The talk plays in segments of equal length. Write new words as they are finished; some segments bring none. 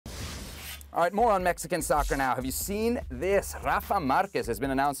All right, more on Mexican soccer now. Have you seen this? Rafa Marquez has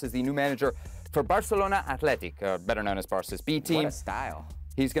been announced as the new manager for Barcelona Atlètic, better known as Barca's B team. What a style.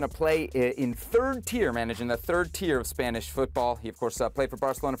 He's going to play in third tier, managing the third tier of Spanish football. He, of course, played for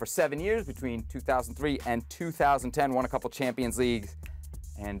Barcelona for 7 years, between 2003 and 2010, won a couple Champions Leagues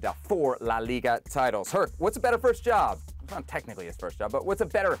and 4 La Liga titles. Herc, what's a better first job? It's not technically his first job, but what's a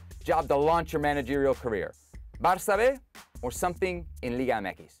better job to launch your managerial career? Barça B or something in Liga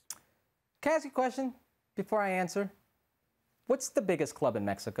MX? Can I ask you a question before I answer? What's the biggest club in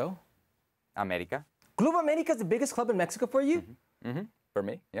Mexico? America. Club America is the biggest club in Mexico for you? For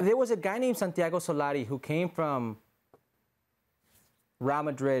me, yeah. There was a guy named Santiago Solari who came from Real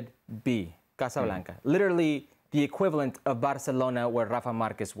Madrid B, Casablanca. Literally the equivalent of Barcelona where Rafa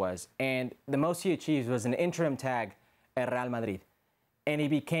Marquez was. And the most he achieved was an interim tag at Real Madrid. And he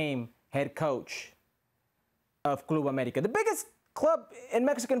became head coach of Club America, the biggest club in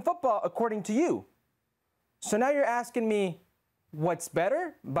Mexican football, according to you. So now you're asking me, what's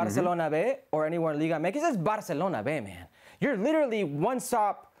better, Barcelona B or anywhere in Liga MX? It's Barcelona B, man. You're literally one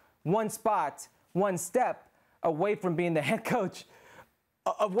stop, one spot, one step away from being the head coach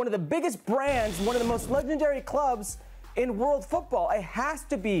of one of the biggest brands, one of the most legendary clubs in world football. It has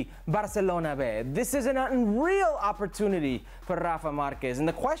to be Barcelona B. This is an unreal opportunity for Rafa Marquez. And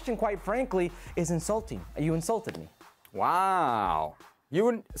the question, quite frankly, is insulting. You insulted me. Wow.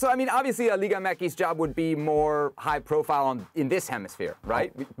 So, I mean, obviously a Liga MX job would be more high profile in this hemisphere,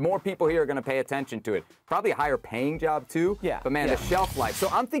 right? More people here are going to pay attention to it. Probably a higher paying job too. Yeah. But man, the shelf life. So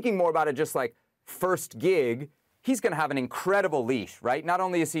I'm thinking more about it just like first gig. He's going to have an incredible leash, right? Not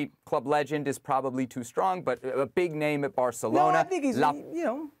only is he club legend, is probably too strong, but a big name at Barcelona. No, I think he's,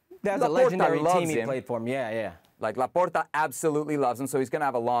 that's a legendary team he played for him. Yeah. Like Laporta absolutely loves him, so he's going to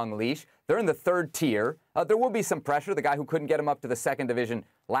have a long leash. They're in the third tier. There will be some pressure. The guy who couldn't get him up to the second division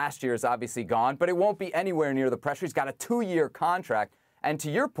last year is obviously gone, but it won't be anywhere near the pressure. He's got a 2-year contract. And to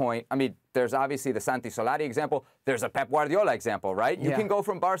your point, I mean, there's obviously the Santi Solari example. There's a Pep Guardiola example, right? You can go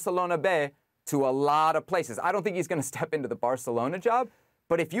from Barcelona B to a lot of places. I don't think he's going to step into the Barcelona job,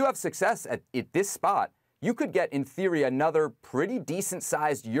 but if you have success at this spot, you could get, in theory, another pretty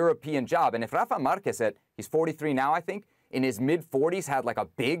decent-sized European job. And if Rafa Marquez, he's 43 now, I think, in his mid-40s had like a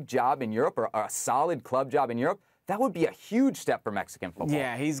big job in Europe or a solid club job in Europe, that would be a huge step for Mexican football.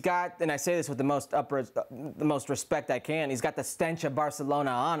 Yeah, he's got, and I say this with the most respect I can, he's got the stench of Barcelona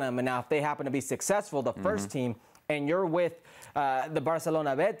on him. And now if they happen to be successful, the first team, and you're with the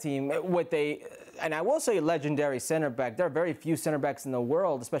Barcelona B team with and I will say legendary center back. There are very few center backs in the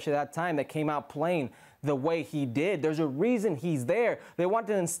world, especially at that time, that came out playing the way he did. There's a reason he's there. They want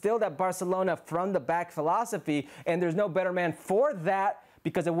to instill that Barcelona from the back philosophy, and there's no better man for that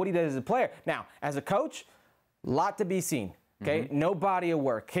because of what he did as a player. Now, as a coach, a lot to be seen. Okay, no body of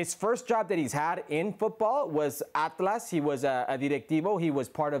work. His first job that he's had in football was Atlas. He was a directivo. He was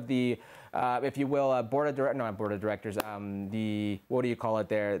part of the, if you will, board of directors. The, what do you call it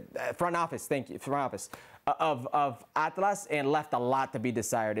there? Front office. Thank you, front office of Atlas, and left a lot to be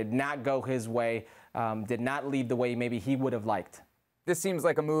desired. Did not go his way. Did not leave the way maybe he would have liked. This seems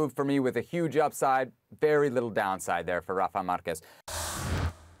like a move for me with a huge upside, very little downside there for Rafa Marquez.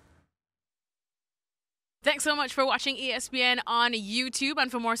 Thanks so much for watching ESPN on YouTube.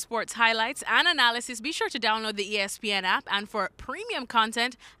 And for more sports highlights and analysis, be sure to download the ESPN app. And for premium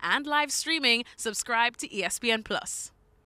content and live streaming, subscribe to ESPN Plus.